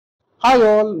Hi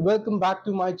all, welcome back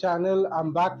to my channel.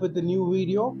 I'm back with a new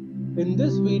video. In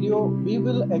this video, we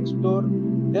will explore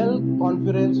Dell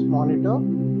conference monitor,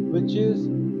 which is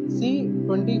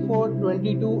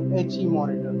C2422HE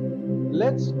monitor.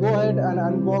 Let's go ahead and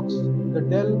unbox the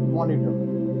Dell monitor.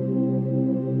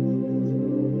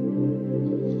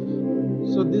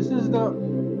 So this is the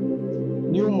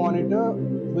new monitor,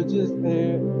 which is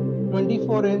a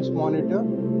 24-inch monitor.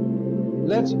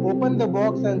 Let's open the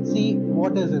box and see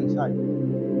what is inside.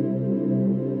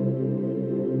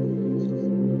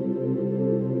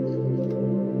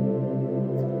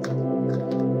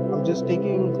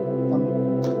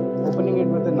 I'm opening it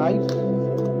with a knife.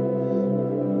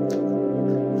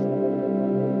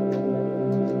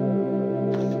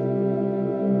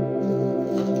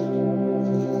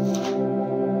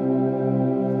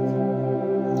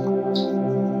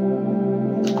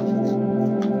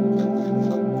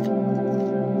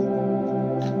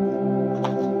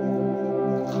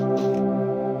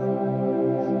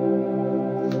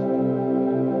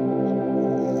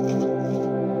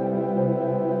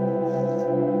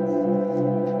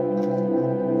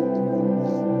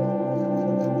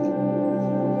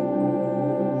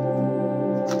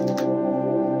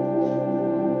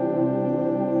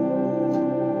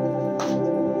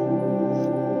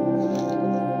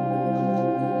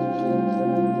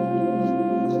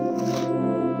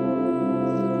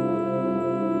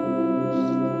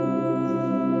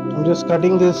 I'm just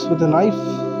cutting this with a knife.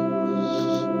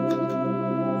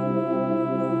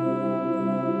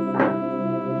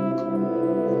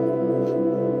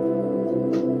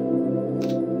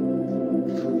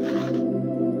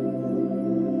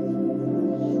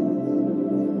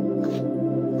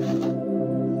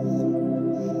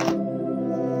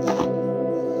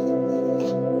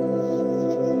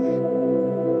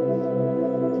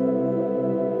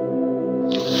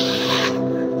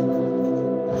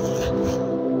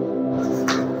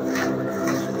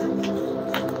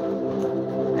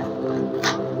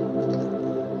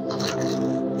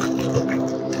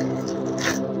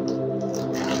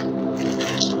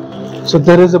 So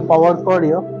there is a power cord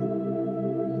here.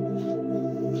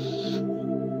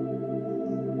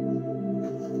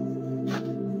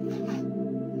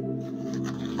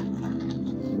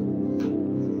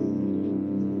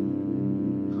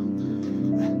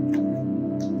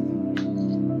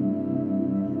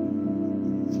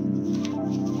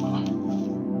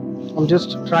 I'm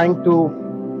just trying to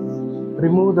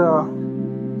remove the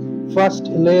first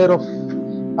layer of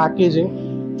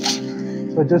packaging.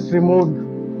 So I just removed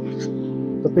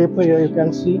the paper here, you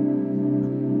can see.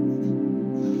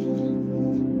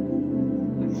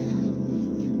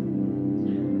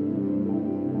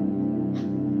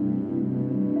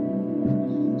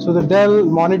 So the Dell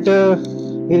monitor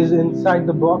is inside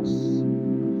the box.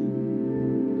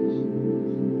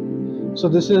 So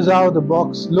this is how the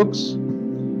box looks.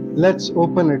 Let's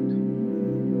open it.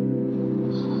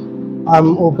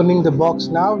 I'm opening the box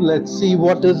now. Let's see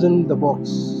what is in the box.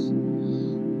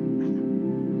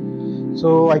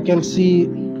 So I can see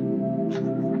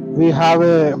we have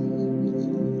a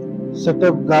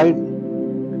setup guide,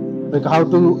 like how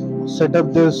to set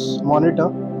up this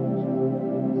monitor.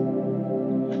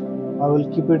 I will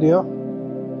keep it here.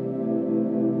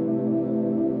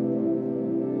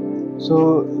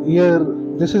 So here,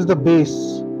 this is the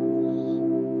base.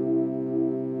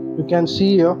 You can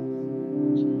see here.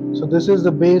 So this is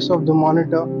the base of the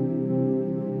monitor.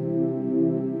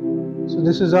 So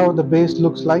this is how the base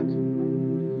looks like.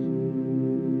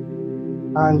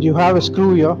 And you have a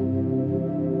screw here.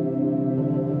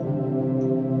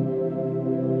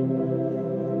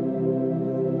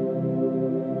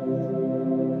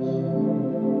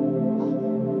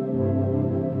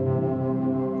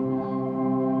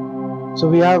 So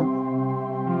we have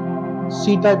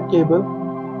C-type cable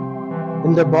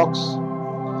in the box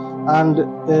and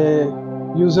a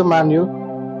user manual,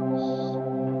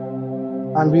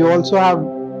 and we also have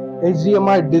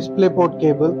HDMI DisplayPort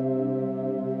cable,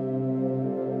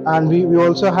 and we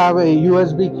also have a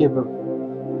USB cable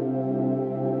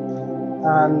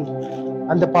and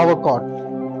the power cord.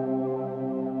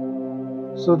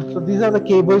 So these are the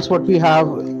cables what we have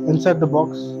inside the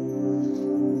box.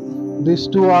 These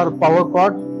two are power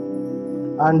cord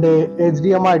and a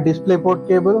HDMI DisplayPort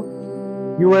cable,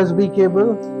 USB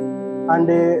cable and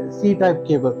a C-type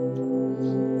cable.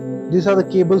 These are the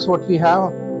cables what we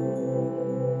have.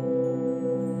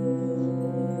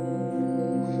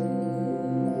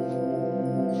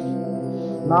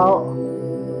 Now,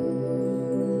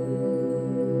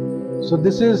 so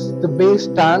this is the base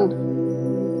stand.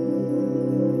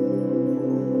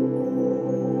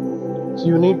 So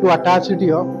you need to attach it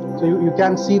here. So you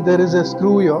can see there is a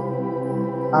screw here.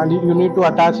 and you need to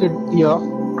attach it here.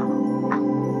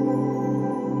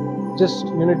 Just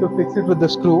you need to fix it with the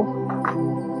screw.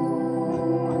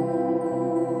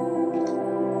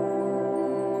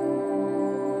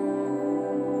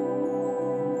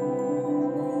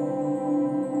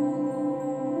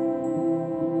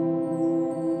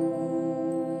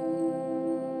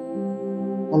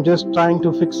 I'm just trying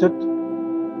to fix it.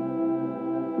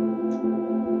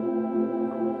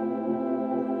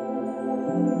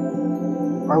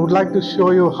 I would like to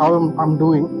show you how I'm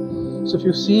doing. So if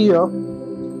you see here,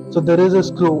 so there is a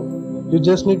screw. You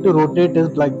just need to rotate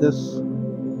it like this.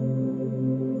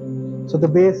 So the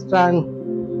base stand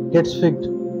gets fixed.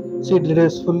 See, it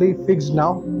is fully fixed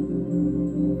now.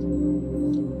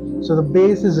 So the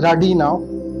base is ready now.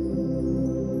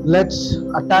 Let's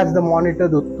attach the monitor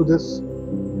to this.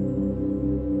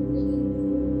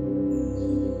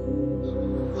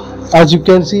 As you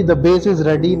can see, the base is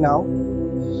ready now.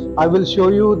 I will show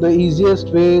you the easiest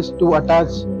ways to attach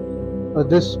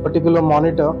this particular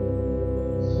monitor.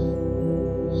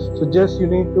 So just you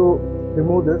need to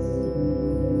remove this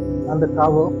and the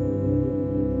cover.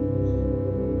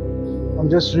 I'm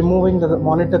just removing the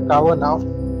monitor cover now.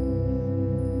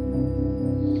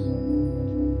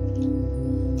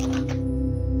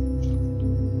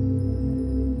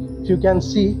 If you can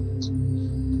see,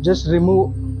 just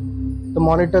remove the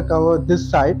monitor cover this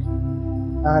side,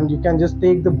 and you can just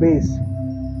take the base.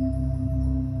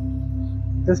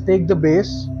 Just take the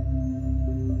base,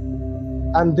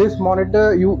 and this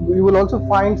monitor you will also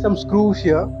find some screws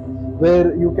here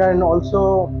where you can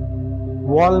also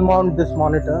wall mount this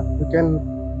monitor. You can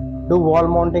do wall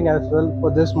mounting as well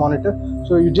for this monitor.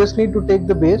 So you just need to take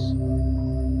the base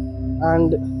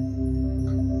and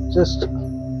just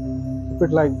keep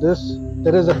it like this.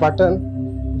 There is a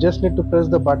button, just need to press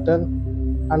the button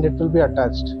and it will be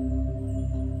attached.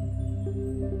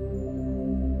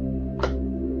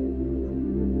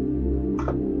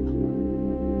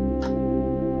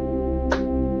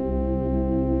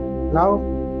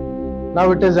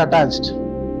 Now it is attached.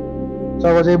 So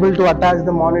I was able to attach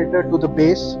the monitor to the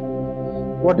base.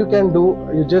 What you can do,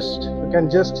 you can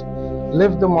just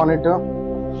lift the monitor.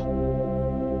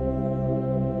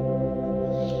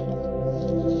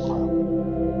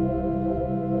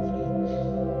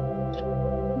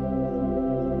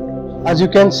 As you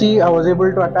can see, I was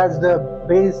able to attach the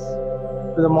base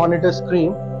to the monitor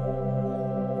screen.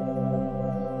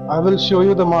 I will show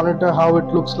you the monitor how it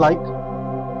looks like.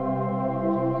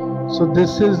 So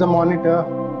this is the monitor,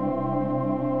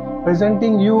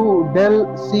 presenting you Dell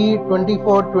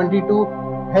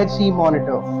C2422HE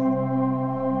monitor.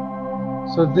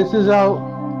 So this is how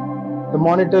the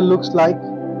monitor looks like.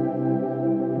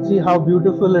 See how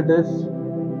beautiful it is.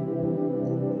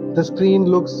 The screen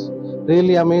looks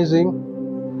really amazing.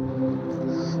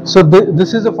 So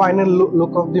this is the final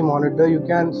look of the monitor. You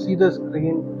can see the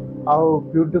screen, how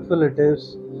beautiful it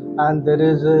is, and there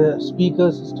is a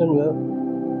speaker system here,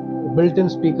 built-in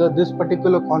speaker. This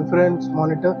particular conference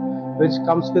monitor which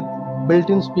comes with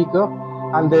built-in speaker,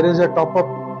 and there is a top-up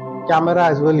camera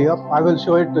as well here. I will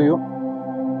show it to you.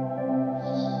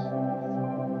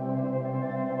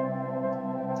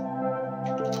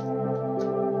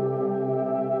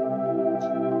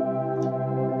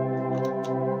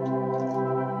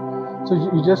 So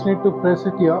you just need to press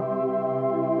it here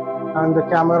and the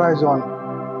camera is on.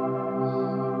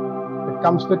 It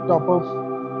comes with top of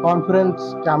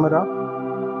conference camera,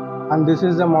 and this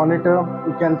is the monitor.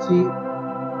 You can see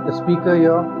the speaker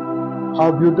here,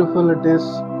 how beautiful it is,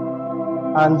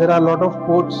 and there are a lot of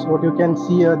ports. What you can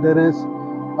see here, there is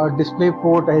a display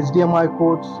port, HDMI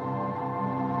ports.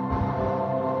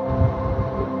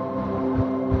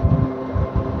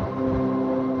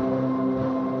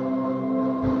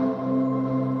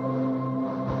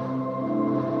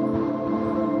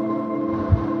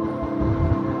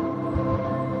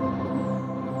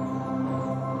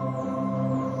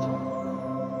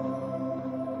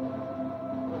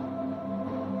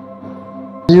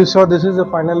 You saw, this is the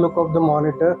final look of the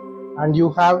monitor, and you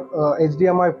have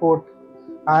HDMI port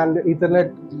and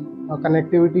Ethernet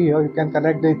connectivity here. You can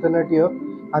connect the Ethernet here,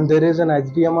 and there is an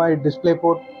HDMI display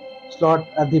port slot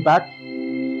at the back.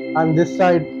 And this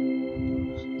side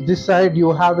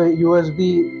you have a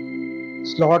USB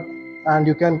slot, and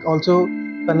you can also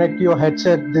connect your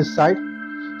headset this side.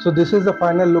 So this is the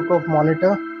final look of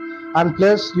monitor, and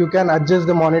plus you can adjust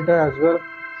the monitor as well,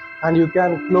 and you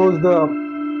can close the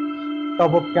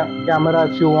top of camera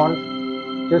if you want.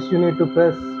 Just you need to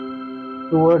press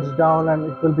towards down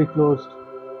and it will be closed.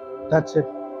 That's it.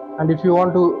 And if you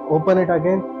want to open it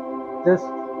again, just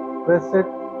press it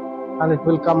and it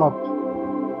will come up.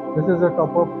 This is the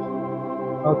top of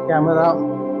a camera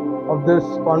of this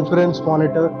conference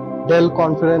monitor, Dell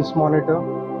conference monitor.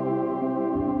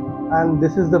 And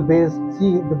this is the base.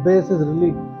 See, the base is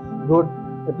really good.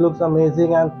 It looks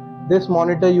amazing. And this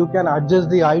monitor, you can adjust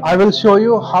the height. I will show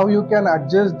you how you can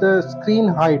adjust the screen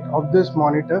height of this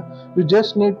monitor. You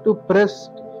just need to press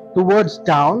towards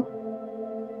down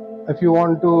if you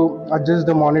want to adjust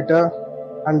the monitor,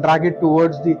 and drag it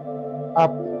towards the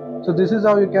up. So this is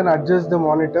how you can adjust the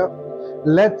monitor.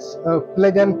 Let's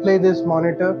plug and play this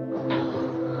monitor.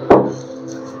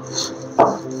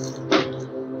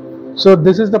 So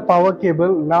this is the power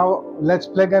cable. Now let's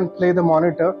plug and play the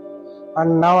monitor.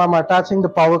 And now I'm attaching the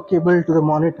power cable to the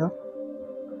monitor.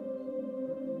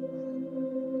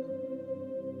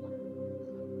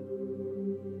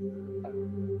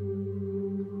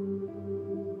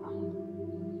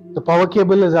 The power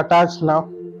cable is attached now.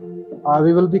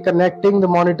 We will be connecting the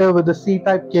monitor with the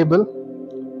C-type cable.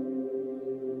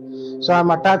 So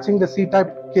I'm attaching the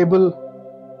C-type cable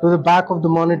to the back of the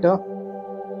monitor.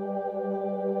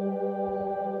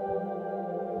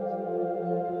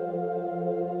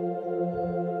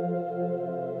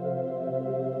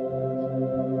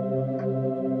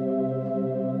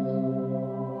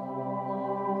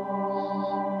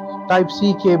 Type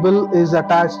C cable is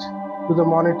attached to the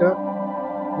monitor.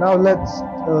 Now let's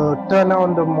turn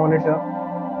on the monitor.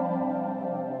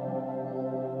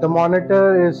 The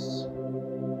monitor is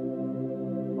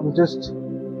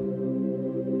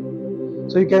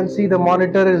so you can see the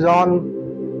monitor is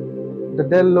on. The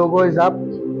Dell logo is up.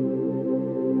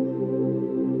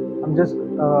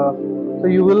 So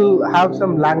you will have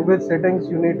some language settings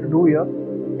you need to do here.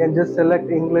 You can just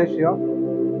select English here.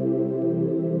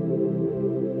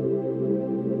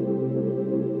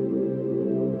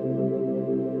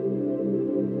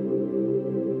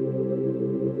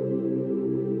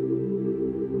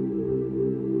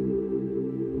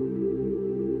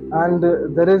 And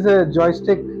there is a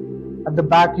joystick at the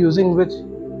back using which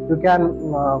you can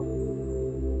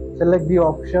select the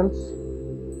options.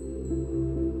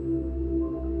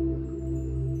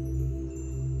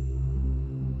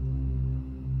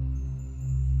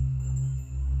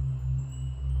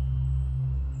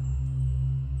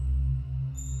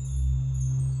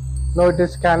 Now it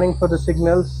is scanning for the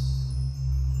signals.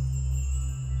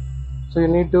 So you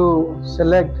need to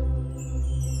select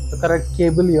the correct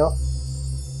cable here.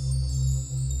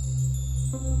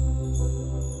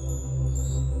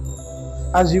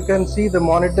 As you can see, the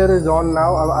monitor is on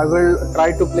now. I will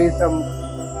try to play some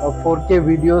 4K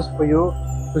videos for you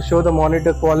to show the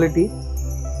monitor quality.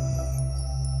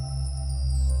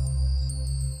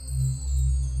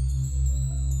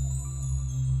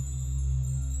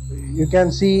 You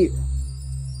can see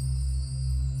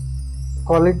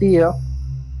quality here.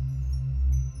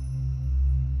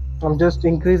 I'm just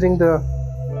increasing the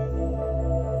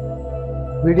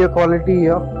video quality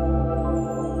here.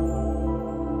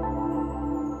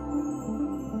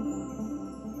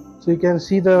 So you can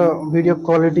see the video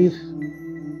quality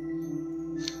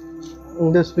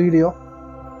in this video,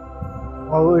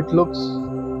 how it looks.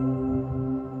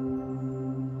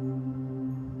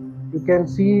 You can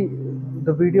see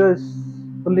the video is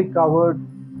fully covered.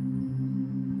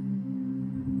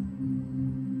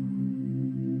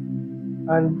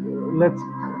 And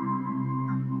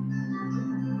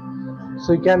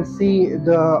so you can see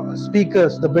the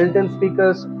speakers, the built-in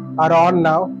speakers are on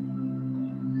now.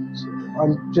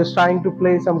 I'm just trying to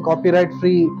play some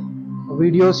copyright-free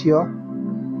videos here.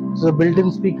 So the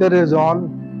built-in speaker is on.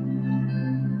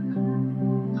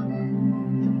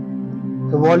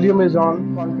 The volume is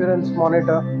on. Conference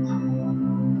monitor.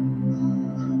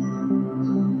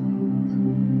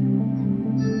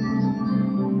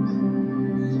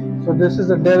 So this is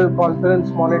a Dell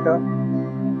conference monitor,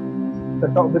 the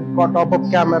top-up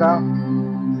camera,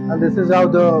 and this is how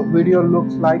the video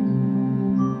looks like.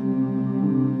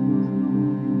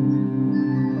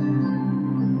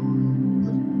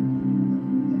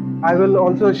 I will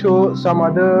also show some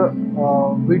other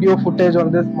video footage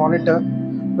on this monitor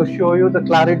to show you the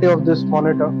clarity of this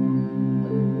monitor.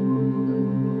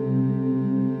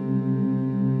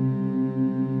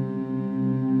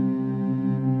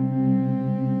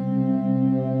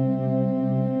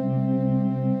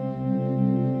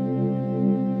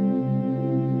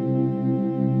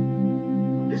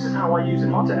 This is how I use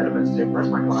Marta Elements to impress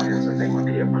my clients and take my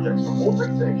video projects from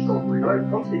ordering to extraordinary. Hello,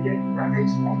 Tom speaking.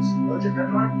 Graphics, fonts, urgent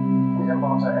deadline. With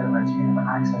Marta Elements, you have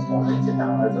access to unlimited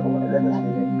downloads of over 11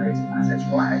 million creative assets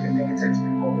right at your fingertips.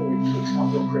 Or really kickstart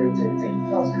your creativity.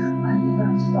 Plus, and you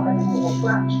don't start from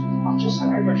scratch. I've just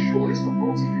sent over a short list of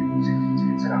royalty-free music for you to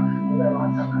consider. All their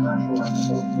lifetime commercial rights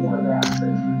for all of their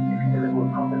assets. deliver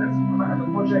with confidence, no matter the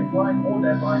project, line, or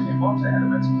deadline. Inbox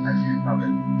Elements has you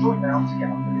covered. Join now to get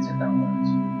unlimited downloads.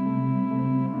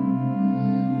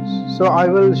 So I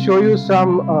will show you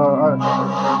some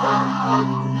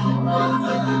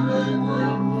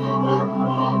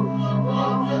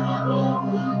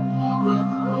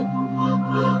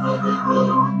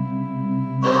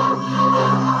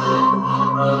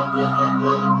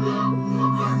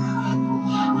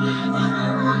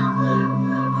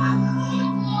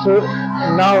so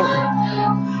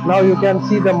now you can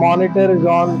see the monitor is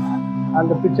on and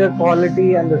the picture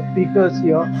quality and the speakers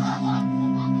here.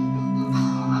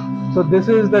 So this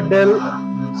is the Dell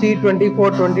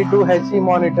C2422HE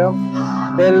monitor,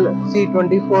 Dell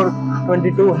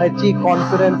C2422HE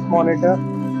conference monitor.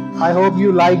 I hope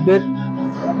you liked it.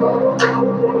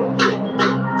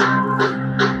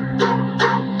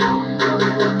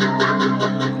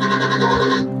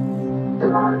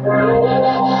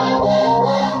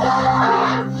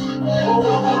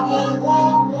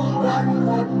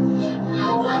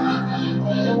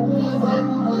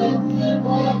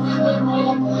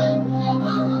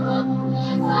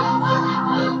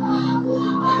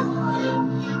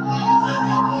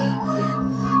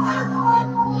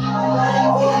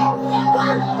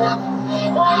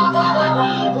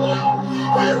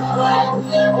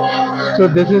 So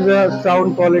this is the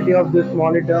sound quality of this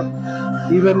monitor.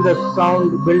 Even the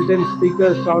sound built-in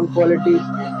speaker sound quality is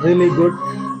really good.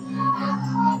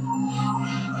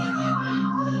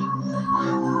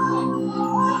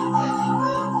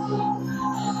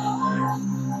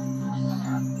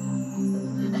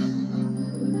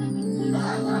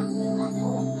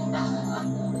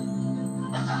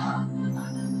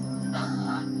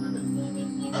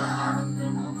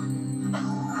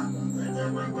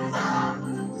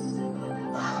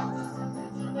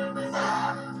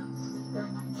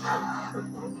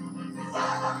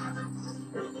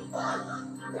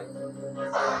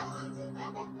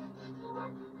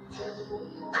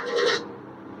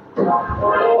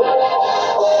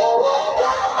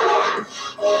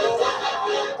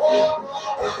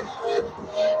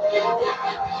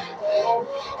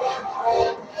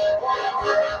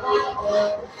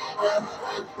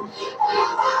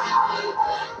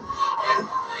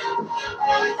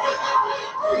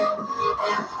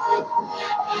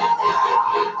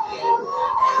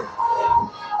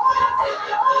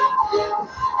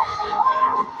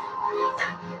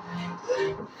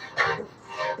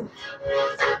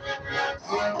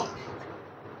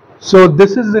 So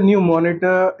this is the new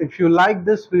monitor. If you like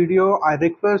this video, I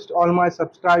request all my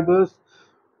subscribers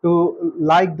to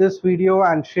like this video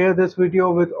and share this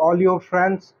video with all your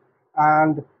friends.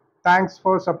 And thanks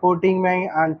for supporting me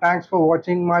and thanks for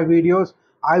watching my videos.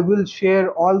 I will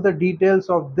share all the details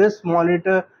of this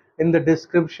monitor in the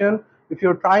description. If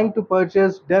you're trying to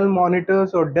purchase Dell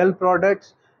monitors or Dell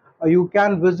products, you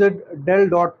can visit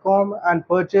dell.com and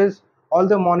purchase all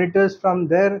the monitors from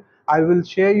there. I will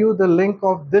share you the link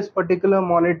of this particular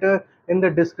monitor in the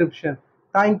description.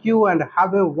 Thank you and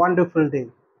have a wonderful day.